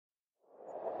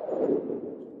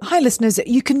Hi listeners,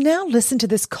 you can now listen to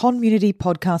this community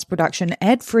podcast production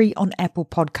ad-free on Apple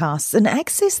Podcasts and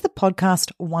access the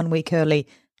podcast 1 week early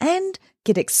and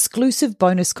get exclusive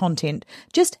bonus content.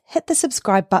 Just hit the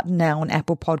subscribe button now on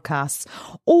Apple Podcasts.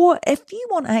 Or if you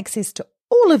want access to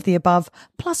all of the above,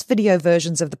 plus video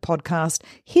versions of the podcast,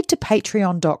 head to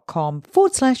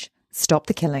patreon.com/Stop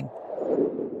the Killing.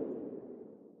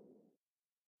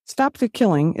 Stop the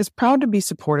Killing is proud to be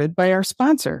supported by our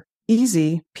sponsor,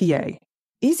 EasyPA.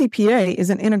 EasyPA is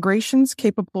an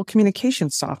integrations-capable communication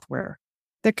software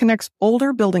that connects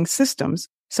older building systems,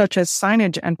 such as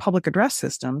signage and public address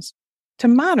systems, to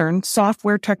modern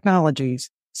software technologies,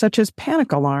 such as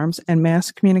panic alarms and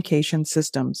mass communication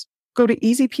systems. Go to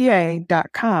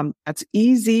easypa.com, that's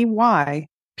EasyPA.com,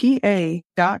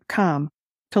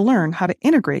 to learn how to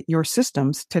integrate your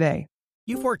systems today.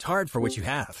 You've worked hard for what you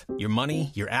have. Your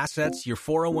money, your assets, your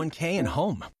 401k, and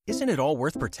home. Isn't it all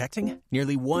worth protecting?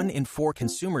 Nearly 1 in 4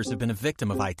 consumers have been a victim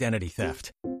of identity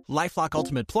theft. LifeLock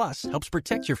Ultimate Plus helps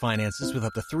protect your finances with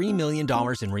up to $3 million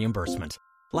in reimbursement.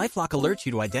 LifeLock alerts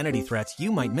you to identity threats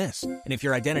you might miss. And if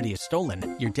your identity is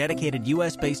stolen, your dedicated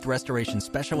U.S.-based restoration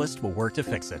specialist will work to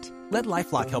fix it. Let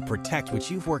LifeLock help protect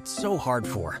what you've worked so hard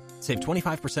for. Save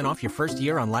 25% off your first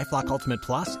year on LifeLock Ultimate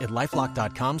Plus at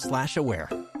LifeLock.com/aware.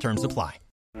 Terms apply.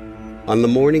 On the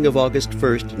morning of August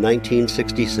 1st,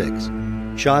 1966,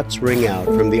 shots ring out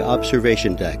from the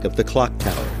observation deck of the clock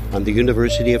tower on the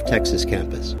University of Texas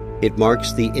campus. It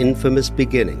marks the infamous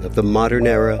beginning of the modern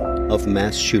era of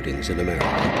mass shootings in America.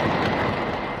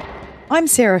 I'm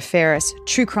Sarah Ferris,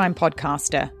 true crime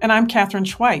podcaster. And I'm Catherine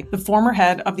Schweit, the former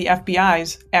head of the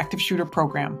FBI's active shooter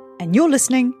program. And you're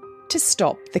listening to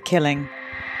Stop the Killing.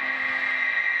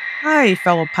 Hi,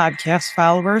 fellow podcast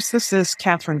followers. This is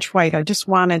Catherine Schweit. I just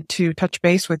wanted to touch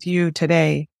base with you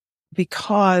today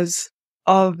because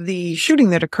of the shooting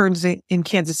that occurred in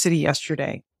Kansas City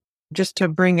yesterday. Just to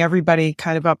bring everybody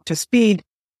kind of up to speed, in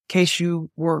case you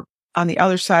were on the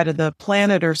other side of the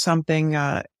planet or something,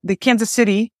 the Kansas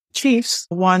City Chiefs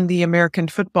won the American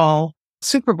football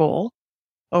Super Bowl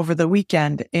over the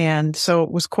weekend. And so it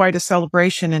was quite a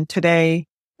celebration. And today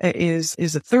is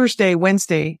a Thursday,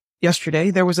 Wednesday. Yesterday,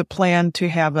 there was a plan to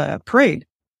have a parade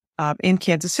in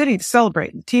Kansas City to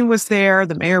celebrate. The team was there,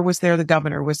 the mayor was there, the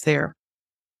governor was there.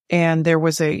 And there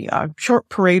was a short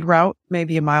parade route,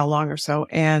 maybe a mile long or so.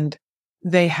 And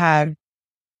they had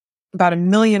about 1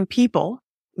 million people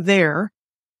there.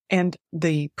 And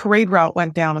the parade route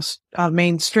went down a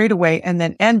main straightaway and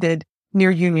then ended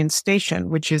near Union Station,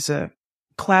 which is a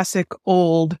classic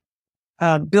old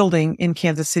building in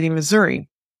Kansas City, Missouri,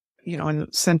 in the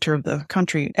center of the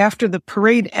country. After the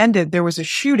parade ended, there was a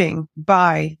shooting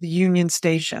by the Union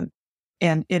Station,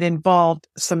 and it involved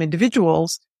some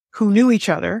individuals who knew each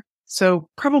other. So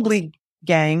probably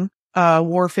gang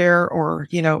warfare or,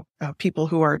 people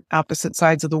who are opposite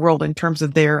sides of the world in terms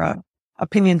of their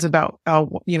opinions about,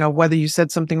 whether you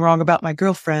said something wrong about my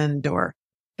girlfriend or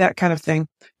that kind of thing.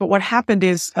 But what happened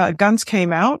is guns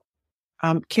came out.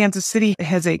 Kansas City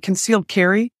has a concealed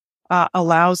carry.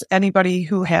 Allows anybody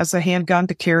who has a handgun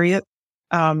to carry it.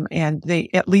 And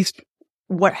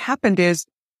what happened is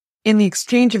in the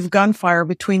exchange of gunfire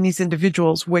between these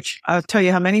individuals, which I'll tell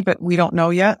you how many, but we don't know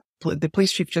yet. The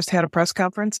police chief just had a press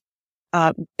conference.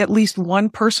 At least one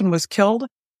person was killed.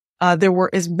 There were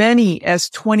as many as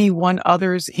 21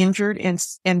 others injured,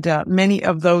 and many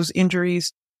of those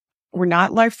injuries were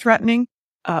not life-threatening.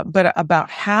 But about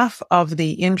half of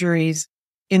the injuries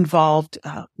involved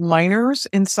minors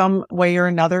in some way or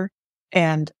another.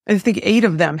 And I think 8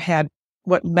 of them had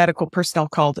what medical personnel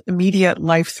called immediate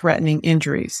life-threatening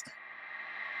injuries.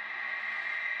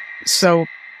 So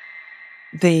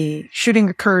the shooting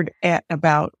occurred at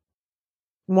about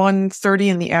 1:30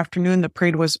 in the afternoon. The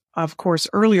parade was, of course,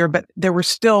 earlier, but there were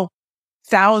still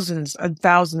thousands and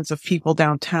thousands of people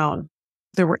downtown.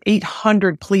 There were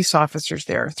 800 police officers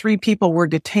there. 3 people were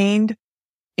detained,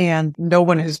 and no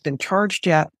one has been charged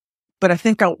yet. But I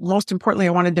think most importantly,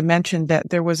 I wanted to mention that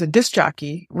there was a disc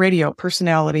jockey radio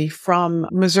personality from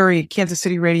Missouri, Kansas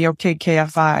City radio,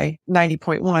 KKFI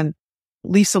 90.1,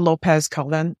 Lisa Lopez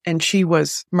Calden, and she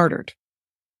was murdered.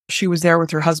 She was there with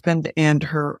her husband and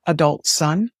her adult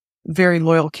son, very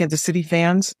loyal Kansas City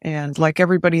fans, and like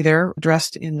everybody there,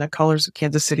 dressed in the colors of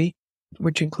Kansas City,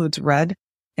 which includes red.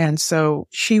 And so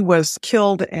she was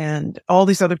killed and all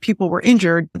these other people were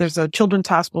injured. There's a children's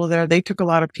hospital there. They took a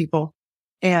lot of people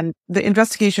and the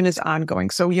investigation is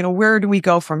ongoing. So, where do we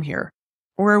go from here?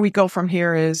 Where we go from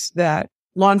here is that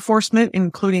law enforcement,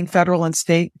 including federal and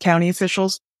state county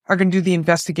officials, are going to do the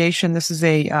investigation. This is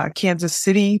a Kansas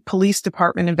City Police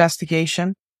Department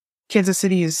investigation. Kansas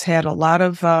City has had a lot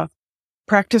of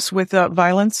practice with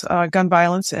violence, gun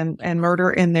violence and murder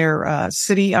in their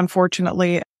city.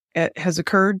 Unfortunately, it has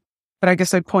occurred. But I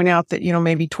guess I'd point out that,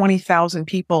 maybe 20,000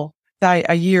 people die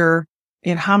a year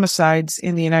in homicides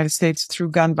in the United States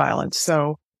through gun violence.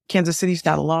 So Kansas City's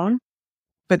not alone,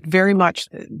 but very much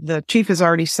the chief has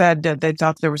already said that they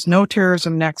thought there was no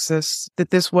terrorism nexus,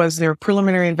 that this was their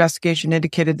preliminary investigation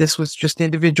indicated this was just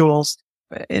individuals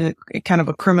in a kind of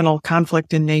a criminal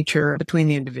conflict in nature between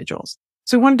the individuals.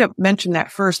 So I wanted to mention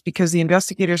that first because the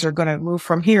investigators are going to move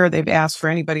from here. They've asked for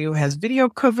anybody who has video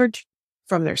coverage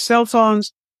from their cell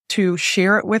phones to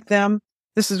share it with them.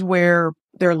 This is where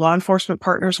their law enforcement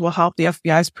partners will help. The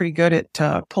FBI is pretty good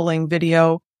at pulling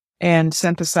video and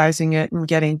synthesizing it and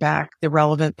getting back the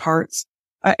relevant parts.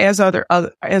 As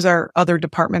our other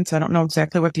departments, I don't know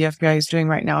exactly what the FBI is doing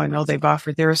right now. I know they've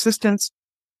offered their assistance.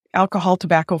 Alcohol,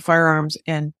 tobacco, firearms,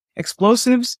 and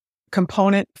explosives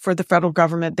component for the federal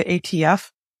government, the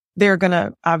ATF. They're going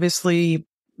to obviously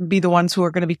be the ones who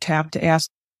are going to be tapped to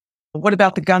ask, what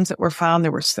about the guns that were found?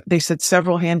 They said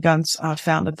several handguns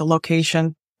found at the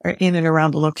location or in and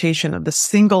around the location of the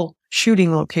single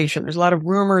shooting location. There's a lot of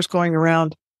rumors going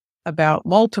around about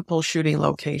multiple shooting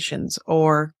locations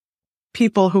or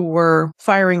people who were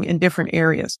firing in different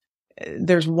areas.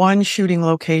 There's one shooting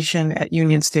location at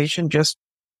Union Station, just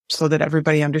so that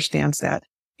everybody understands that.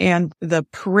 And the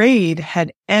parade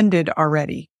had ended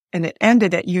already, and it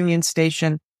ended at Union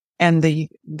Station. And the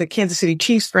Kansas City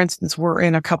Chiefs, for instance, were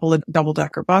in a couple of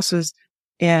double-decker buses.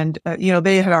 And,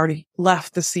 they had already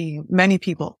left the scene. Many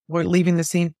people were leaving the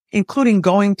scene, including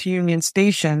going to Union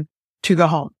Station to go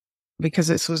home because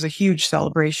this was a huge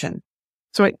celebration.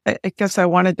 So I guess I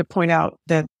wanted to point out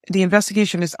that the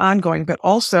investigation is ongoing, but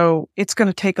also it's going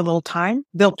to take a little time.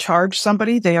 They'll charge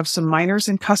somebody. They have some minors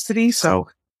in custody. So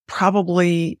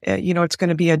probably, it's going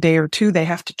to be a day or two. They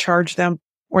have to charge them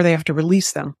or they have to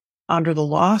release them under the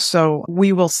law. So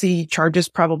we will see charges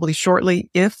probably shortly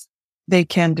if they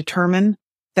can determine.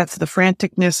 That's the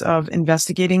franticness of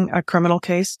investigating a criminal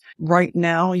case. Right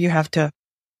now, you have to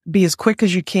be as quick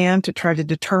as you can to try to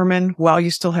determine while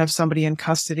you still have somebody in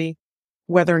custody,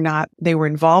 whether or not they were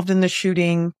involved in the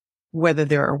shooting, whether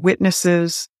there are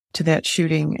witnesses to that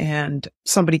shooting, and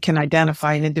somebody can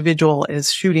identify an individual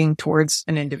as shooting towards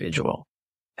an individual.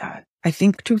 I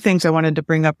think two things I wanted to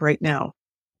bring up right now,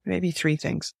 maybe three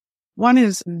things. One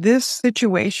is this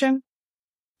situation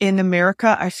in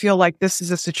America. I feel like this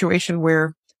is a situation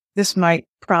where this might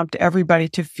prompt everybody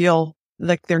to feel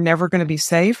like they're never going to be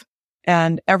safe.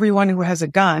 And everyone who has a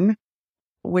gun,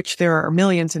 which there are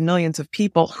millions and millions of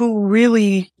people who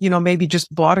really, maybe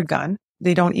just bought a gun,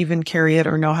 they don't even carry it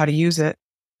or know how to use it,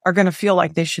 are going to feel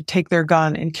like they should take their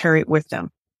gun and carry it with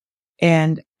them.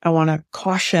 And I want to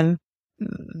caution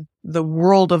the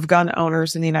world of gun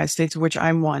owners in the United States, of which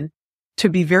I'm one, to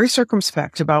be very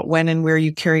circumspect about when and where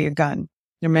you carry a gun.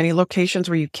 There are many locations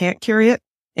where you can't carry it.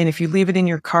 And if you leave it in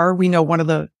your car, we know one of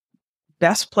the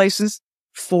best places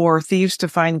for thieves to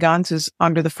find guns is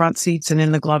under the front seats and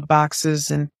in the glove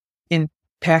boxes and in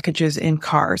packages in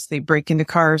cars. They break into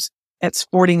cars at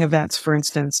sporting events, for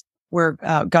instance, where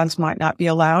guns might not be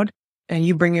allowed. And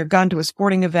you bring your gun to a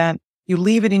sporting event, you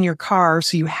leave it in your car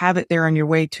so you have it there on your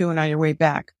way to and on your way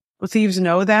back. Well, thieves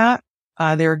know that.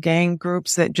 There are gang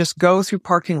groups that just go through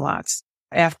parking lots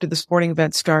after the sporting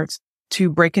event starts to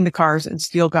break into cars and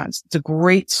steal guns. It's a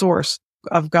great source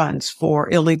of guns for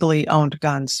illegally owned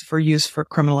guns for use for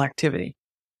criminal activity.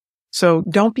 So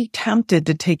don't be tempted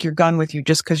to take your gun with you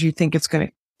just because you think it's going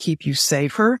to keep you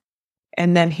safer.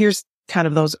 And then here's kind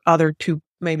of those other two,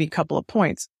 maybe couple of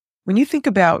points. When you think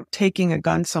about taking a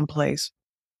gun someplace,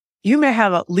 you may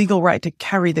have a legal right to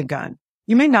carry the gun.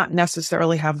 You may not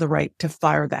necessarily have the right to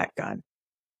fire that gun.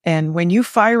 And when you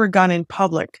fire a gun in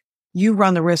public, you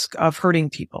run the risk of hurting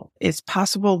people. It's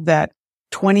possible that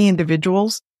 20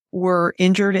 individuals were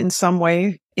injured in some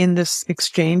way in this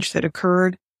exchange that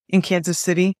occurred in Kansas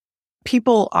City.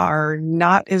 People are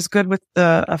not as good with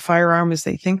a firearm as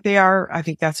they think they are. I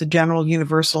think that's a general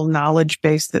universal knowledge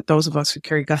base that those of us who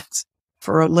carry guns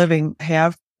for a living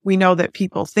have. We know that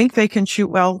people think they can shoot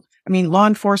well. I mean, law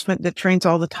enforcement that trains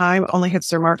all the time only hits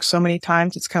their mark so many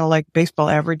times. It's kind of like baseball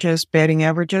averages, batting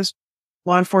averages.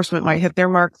 Law enforcement might hit their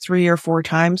mark 3 or 4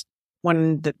 times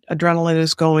when the adrenaline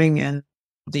is going and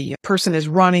the person is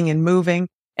running and moving.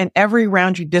 And every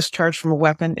round you discharge from a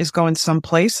weapon is going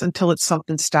someplace until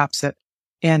something stops it.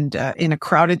 And in a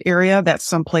crowded area, that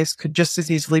someplace could just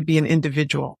as easily be an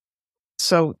individual.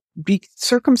 So be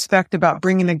circumspect about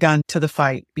bringing a gun to the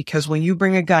fight, because when you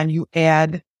bring a gun, you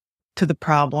add to the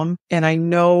problem. And I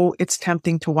know it's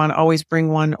tempting to want to always bring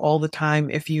one all the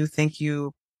time if you think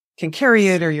you can carry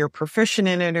it or you're proficient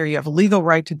in it or you have a legal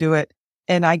right to do it.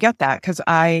 And I get that because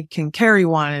I can carry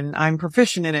one and I'm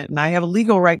proficient in it and I have a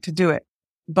legal right to do it,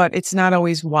 but it's not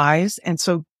always wise. And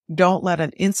so don't let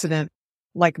an incident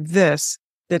like this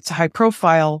that's high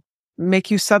profile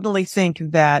make you suddenly think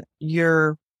that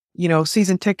your,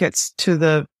 season tickets to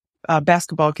the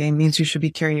basketball game means you should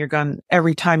be carrying your gun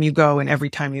every time you go and every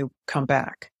time you come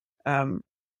back. I'm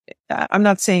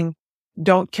not saying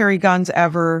don't carry guns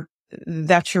ever.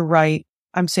 That's your right.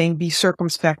 I'm saying be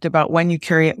circumspect about when you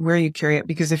carry it, where you carry it,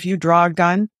 because if you draw a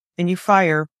gun and you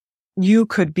fire, you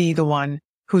could be the one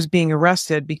who's being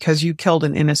arrested because you killed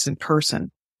an innocent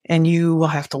person and you will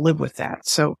have to live with that.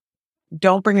 So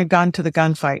don't bring a gun to the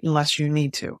gunfight unless you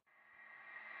need to.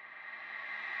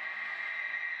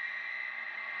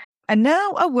 And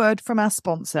now a word from our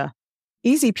sponsor.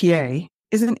 EasyPA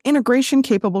is an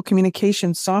integration-capable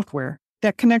communication software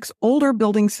that connects older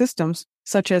building systems,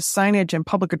 such as signage and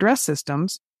public address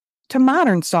systems, to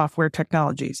modern software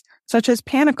technologies, such as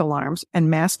panic alarms and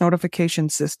mass notification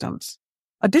systems.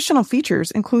 Additional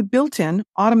features include built-in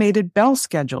automated bell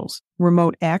schedules,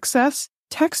 remote access,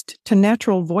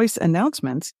 text-to-natural voice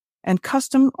announcements, and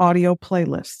custom audio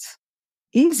playlists.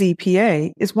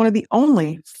 EasyPA is one of the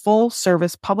only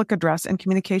full-service public address and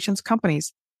communications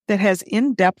companies that has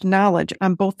in-depth knowledge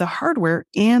on both the hardware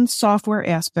and software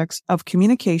aspects of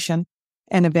communication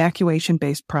and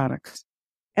evacuation-based products.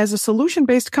 As a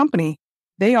solution-based company,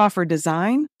 they offer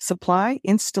design, supply,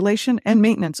 installation, and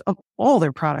maintenance of all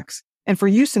their products. And for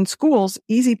use in schools,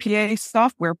 EasyPA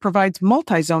software provides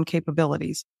multi-zone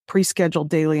capabilities, pre-scheduled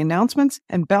daily announcements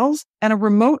and bells, and a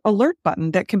remote alert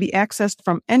button that can be accessed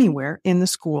from anywhere in the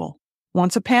school.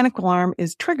 Once a panic alarm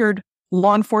is triggered,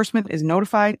 law enforcement is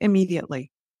notified immediately.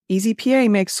 EasyPA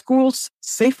makes schools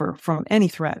safer from any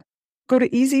threat. Go to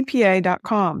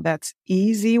easypa.com, that's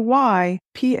easypa.com,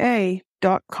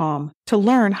 to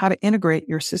learn how to integrate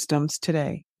your systems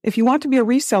today. If you want to be a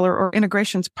reseller or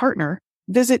integrations partner,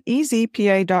 visit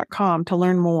easypa.com to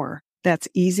learn more. That's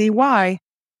easypa.com.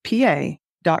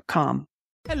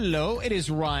 Hello, it is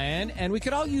Ryan, and we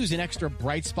could all use an extra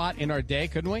bright spot in our day,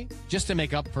 couldn't we? Just to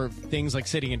make up for things like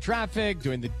sitting in traffic,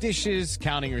 doing the dishes,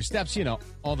 counting your steps,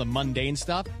 all the mundane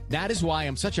stuff. That is why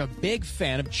I'm such a big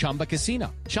fan of Chumba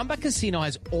Casino. Chumba Casino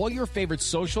has all your favorite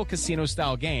social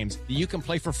casino-style games that you can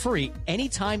play for free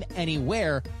anytime,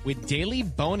 anywhere with daily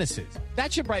bonuses.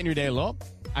 That should brighten your day a little.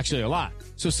 Actually, a lot.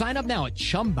 So sign up now at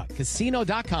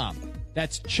ChumbaCasino.com.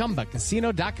 That's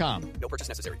ChumbaCasino.com. No purchase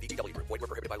necessary. VGW Group. Void where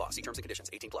prohibited by law. See terms and conditions.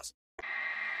 18+.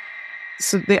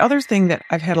 So the other thing that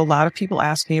I've had a lot of people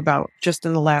ask me about just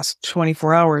in the last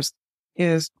 24 hours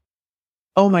is,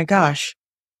 oh my gosh,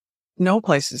 no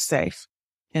place is safe.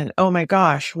 And oh my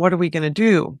gosh, what are we going to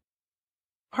do?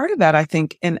 Part of that, I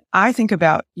think, and I think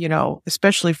about,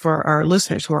 especially for our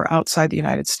listeners who are outside the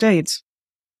United States,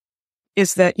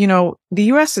 is that, the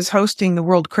U.S. is hosting the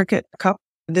World Cricket Cup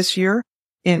this year.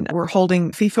 And we're holding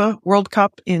FIFA World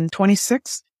Cup in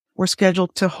 26. We're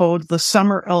scheduled to hold the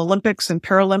Summer Olympics and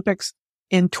Paralympics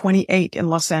in 28 in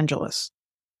Los Angeles.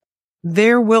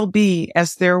 There will be,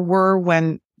 as there were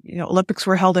when, Olympics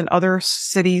were held in other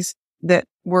cities that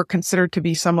were considered to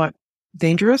be somewhat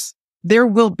dangerous, there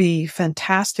will be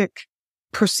fantastic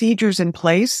procedures in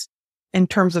place in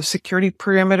terms of security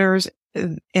perimeters,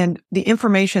 and the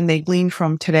information they glean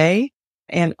from today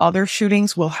and other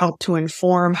shootings will help to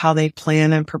inform how they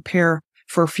plan and prepare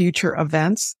for future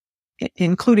events,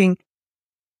 including,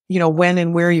 when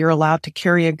and where you're allowed to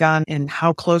carry a gun and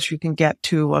how close you can get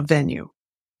to a venue.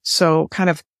 So kind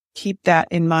of keep that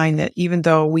in mind, that even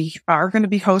though we are going to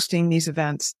be hosting these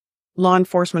events, law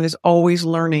enforcement is always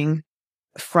learning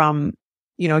from,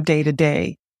 day to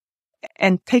day,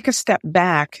 and take a step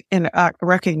back and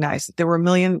recognize that there were 1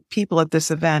 million people at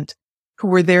this event who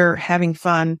were there having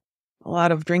fun. A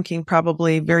lot of drinking,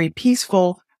 probably very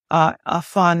peaceful, a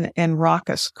fun and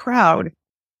raucous crowd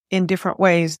in different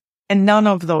ways. And none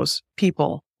of those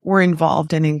people were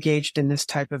involved and engaged in this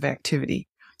type of activity.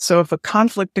 So if a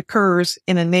conflict occurs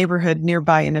in a neighborhood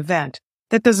nearby an event,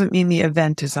 that doesn't mean the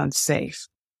event is unsafe.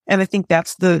 And I think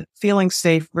that's the feeling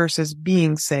safe versus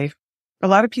being safe. A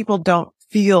lot of people don't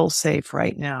feel safe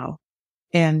right now.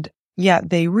 And yet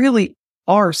they really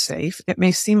are safe. It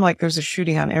may seem like there's a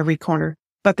shooting on every corner,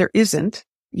 but there isn't.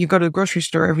 You go to the grocery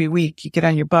store every week. You get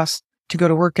on your bus to go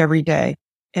to work every day.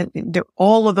 And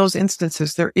all of those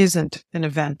instances, there isn't an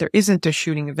event. There isn't a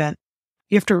shooting event.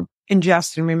 You have to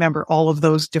ingest and remember all of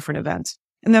those different events.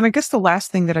 And then I guess the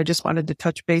last thing that I just wanted to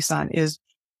touch base on is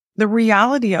the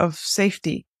reality of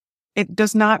safety. It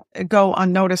does not go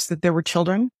unnoticed that there were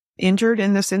children injured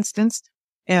in this instance.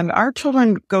 And our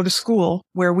children go to school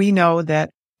where we know that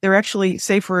they're actually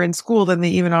safer in school than they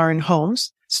even are in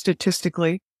homes,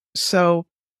 statistically. So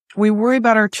we worry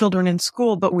about our children in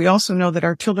school, but we also know that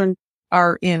our children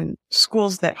are in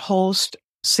schools that host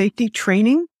safety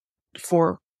training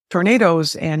for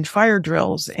tornadoes and fire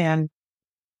drills and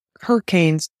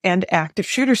hurricanes and active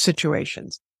shooter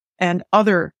situations and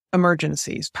other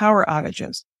emergencies, power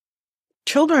outages.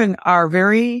 Children are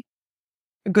very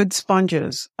good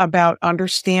sponges about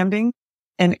understanding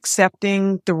and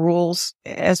accepting the rules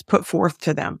as put forth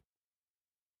to them.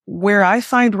 Where I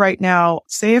find right now,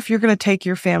 say if you're going to take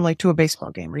your family to a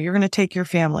baseball game or you're going to take your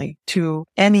family to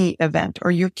any event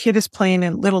or your kid is playing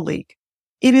in Little League,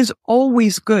 it is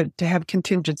always good to have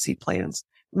contingency plans.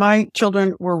 My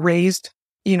children were raised,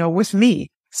 with me.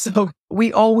 So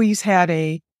we always had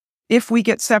if we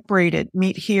get separated,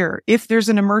 meet here. If there's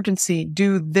an emergency,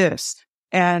 do this.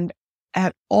 And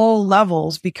at all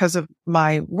levels, because of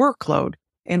my workload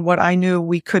and what I knew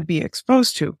we could be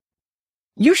exposed to,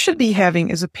 you should be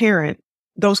having as a parent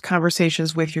those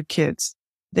conversations with your kids.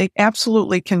 They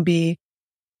absolutely can be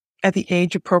at the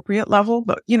age appropriate level.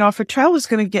 But, if a child is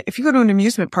going to if you go to an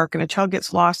amusement park and a child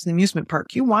gets lost in the amusement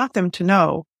park, you want them to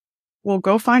know, well,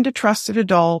 go find a trusted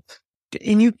adult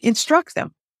and you instruct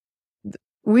them.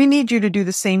 We need you to do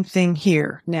the same thing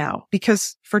here now,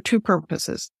 because for two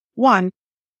purposes. One,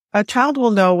 a child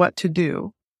will know what to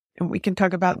do, and we can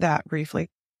talk about that briefly.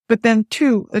 But then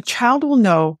two, a child will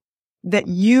know that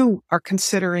you are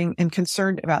considering and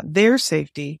concerned about their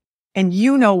safety, and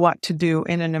you know what to do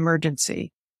in an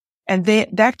emergency. And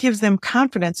that gives them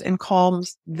confidence and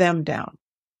calms them down.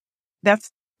 That's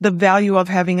the value of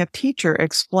having a teacher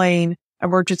explain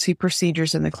emergency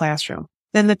procedures in the classroom.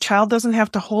 Then the child doesn't have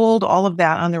to hold all of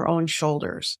that on their own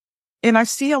shoulders. And I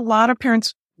see a lot of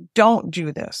parents don't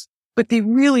do this, but they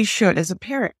really should. As a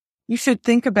parent, you should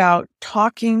think about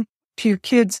talking to your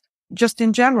kids just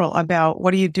in general about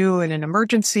what do you do in an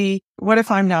emergency? What if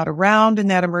I'm not around in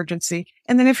that emergency?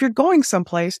 And then if you're going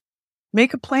someplace,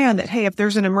 make a plan that, hey, if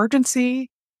there's an emergency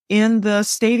in the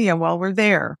stadium while we're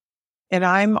there and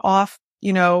I'm off,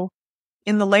 in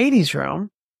the ladies' room,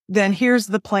 then here's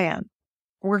the plan.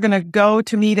 We're going to go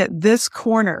to meet at this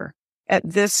corner at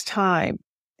this time.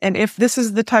 And if this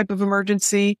is the type of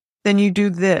emergency, then you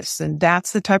do this. And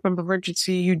that's the type of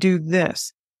emergency, you do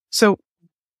this. So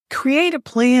create a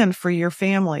plan for your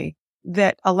family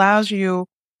that allows you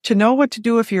to know what to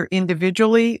do if you're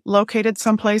individually located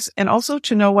someplace, and also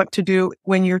to know what to do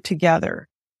when you're together.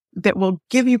 That will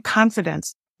give you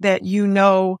confidence that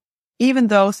even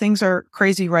though things are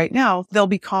crazy right now, they'll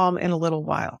be calm in a little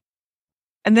while.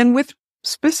 And then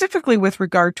specifically with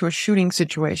regard to a shooting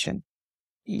situation,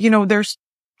 there's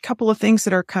a couple of things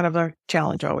that are kind of a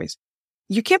challenge always.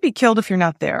 You can't be killed if you're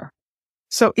not there.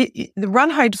 So the run,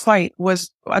 hide, fight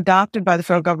was adopted by the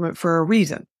federal government for a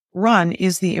reason. Run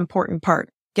is the important part.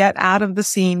 Get out of the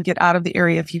scene, get out of the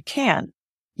area if you can.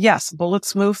 Yes,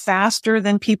 bullets move faster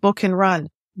than people can run,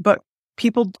 but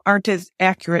people aren't as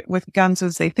accurate with guns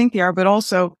as they think they are, but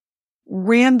also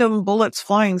random bullets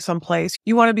flying someplace.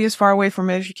 You want to be as far away from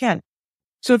it as you can.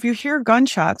 So if you hear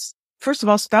gunshots, first of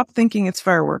all, stop thinking it's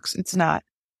fireworks. It's not.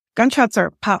 Gunshots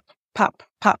are pop, pop,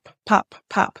 pop, pop,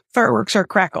 pop. Fireworks are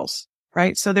crackles,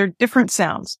 right? So they're different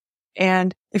sounds.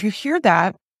 And if you hear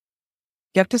that,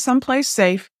 get to someplace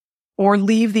safe or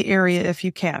leave the area if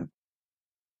you can.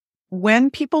 When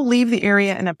people leave the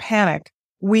area in a panic,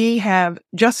 we have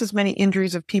just as many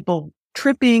injuries of people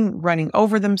tripping, running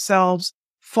over themselves,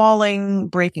 falling,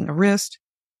 breaking a wrist.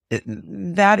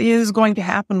 That is going to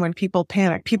happen when people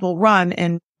panic. People run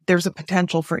and there's a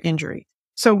potential for injury.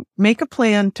 So make a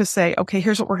plan to say, okay,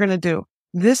 here's what we're going to do.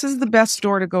 This is the best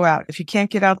door to go out. If you can't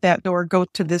get out that door, go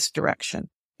to this direction.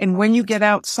 And when you get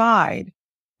outside,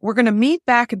 we're going to meet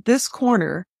back at this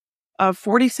corner of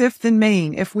 45th and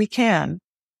Main if we can.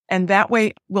 And that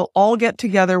way we'll all get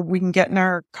together. We can get in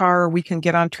our car, we can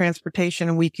get on transportation,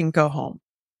 and we can go home.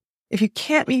 If you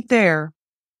can't meet there,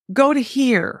 go to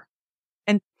here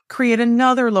and create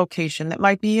another location that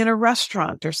might be in a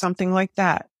restaurant or something like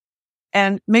that.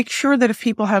 And make sure that if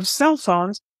people have cell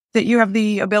phones, that you have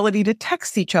the ability to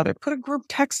text each other. Put a group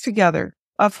text together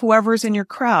of whoever's in your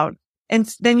crowd.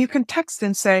 And then you can text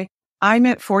and say, I'm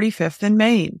at 45th and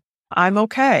Main. I'm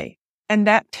okay. And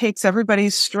that takes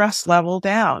everybody's stress level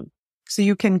down. So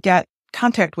you can get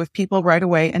contact with people right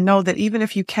away and know that even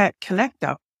if you can't connect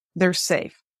up, they're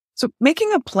safe. So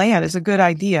making a plan is a good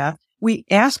idea. We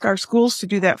ask our schools to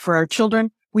do that for our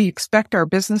children. We expect our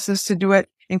businesses to do it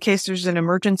in case there's an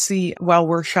emergency while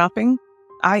we're shopping.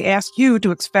 I ask you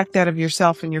to expect that of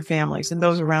yourself and your families and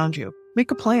those around you.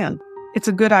 Make a plan. It's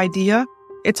a good idea.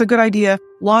 It's a good idea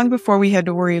long before we had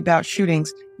to worry about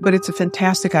shootings, but it's a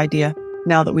fantastic idea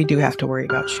now that we do have to worry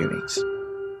about shootings.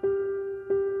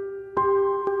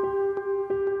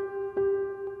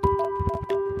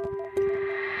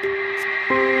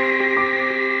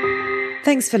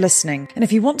 Thanks for listening. And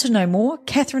if you want to know more,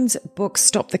 Catherine's book,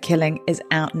 Stop the Killing, is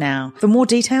out now. For more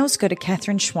details, go to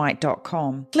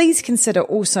catherineschweit.com. Please consider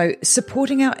also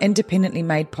supporting our independently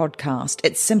made podcast.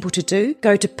 It's simple to do.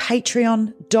 Go to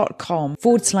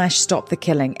patreon.com/Stop the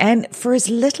Killing. And for as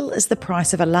little as the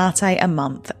price of a latte a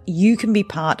month, you can be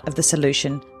part of the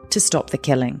solution to stop the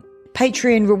killing.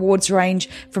 Patreon rewards range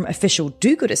from official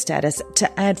do-gooder status to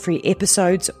ad-free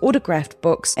episodes, autographed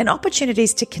books, and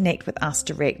opportunities to connect with us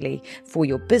directly for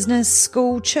your business,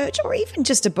 school, church, or even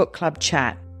just a book club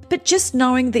chat. But just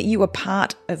knowing that you are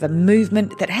part of a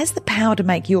movement that has the power to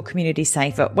make your community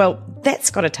safer, well, that's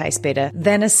got to taste better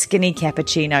than a skinny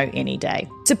cappuccino any day.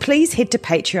 So please head to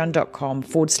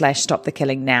patreon.com/Stop the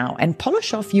Killing now and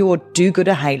polish off your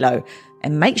do-gooder halo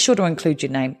and make sure to include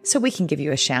your name so we can give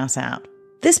you a shout out.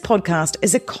 This podcast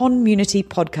is a Community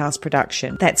podcast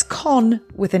production. That's Con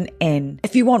with an N.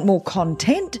 If you want more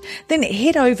content, then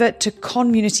head over to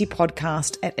Community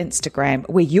Podcast at Instagram,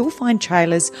 where you'll find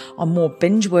trailers on more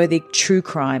binge-worthy true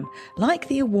crime, like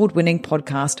the award-winning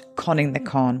podcast Conning the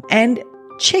Con. And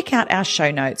check out our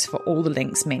show notes for all the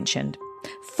links mentioned.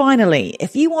 Finally,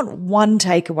 if you want one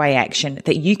takeaway action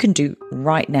that you can do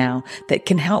right now that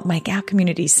can help make our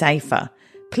community safer,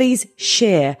 please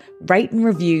share, rate and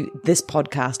review this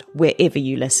podcast wherever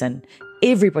you listen.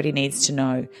 Everybody needs to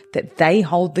know that they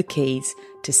hold the keys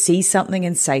to see something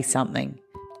and say something.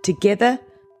 Together,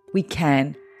 we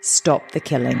can stop the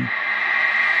killing.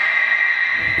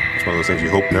 It's one of those things you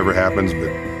hope never happens,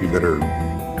 but you better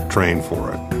train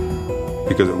for it,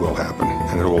 because it will happen,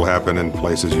 and it will happen in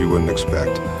places you wouldn't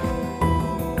expect.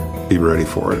 Be ready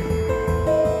for it.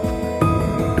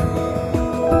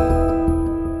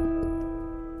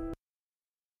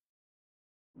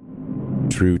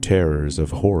 True terrors of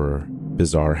horror,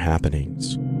 bizarre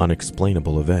happenings,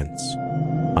 unexplainable events.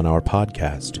 On our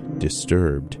podcast,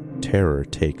 Disturbed, terror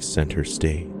takes center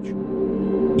stage.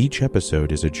 Each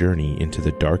episode is a journey into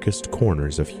the darkest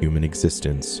corners of human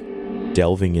existence,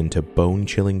 delving into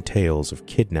bone-chilling tales of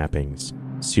kidnappings,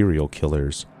 serial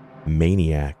killers,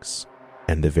 maniacs,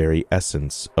 and the very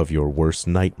essence of your worst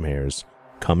nightmares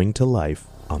coming to life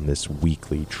on this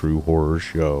weekly true horror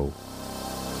show.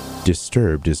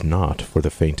 Disturbed is not for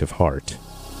the faint of heart.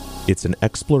 It's an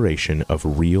exploration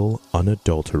of real,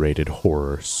 unadulterated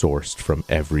horror sourced from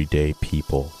everyday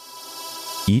people.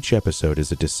 Each episode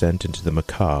is a descent into the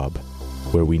macabre,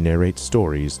 where we narrate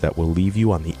stories that will leave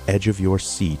you on the edge of your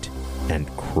seat and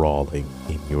crawling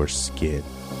in your skin.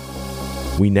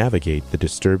 We navigate the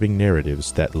disturbing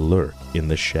narratives that lurk in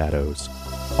the shadows,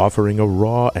 offering a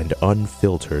raw and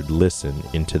unfiltered listen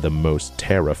into the most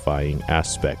terrifying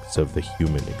aspects of the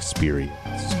human experience.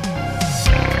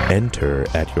 Enter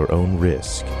at your own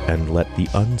risk and let the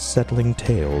unsettling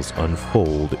tales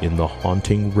unfold in the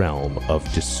haunting realm of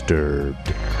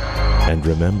Disturbed. And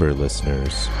remember,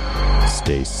 listeners,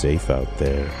 stay safe out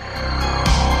there.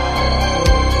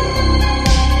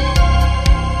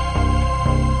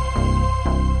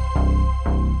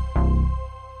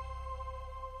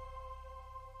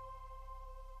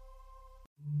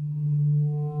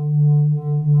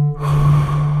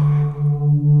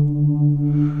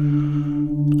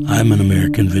 I'm an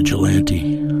American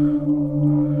vigilante.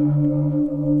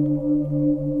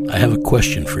 I have a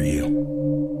question for you.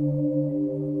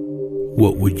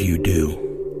 What would you do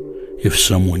if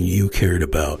someone you cared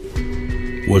about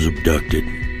was abducted,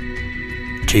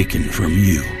 taken from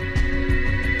you?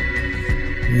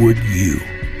 Would you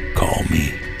call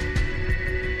me?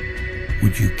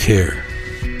 Would you care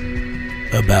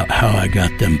about how I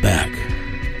got them back?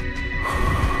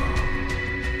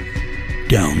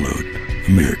 Download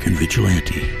American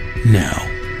Vigilante now.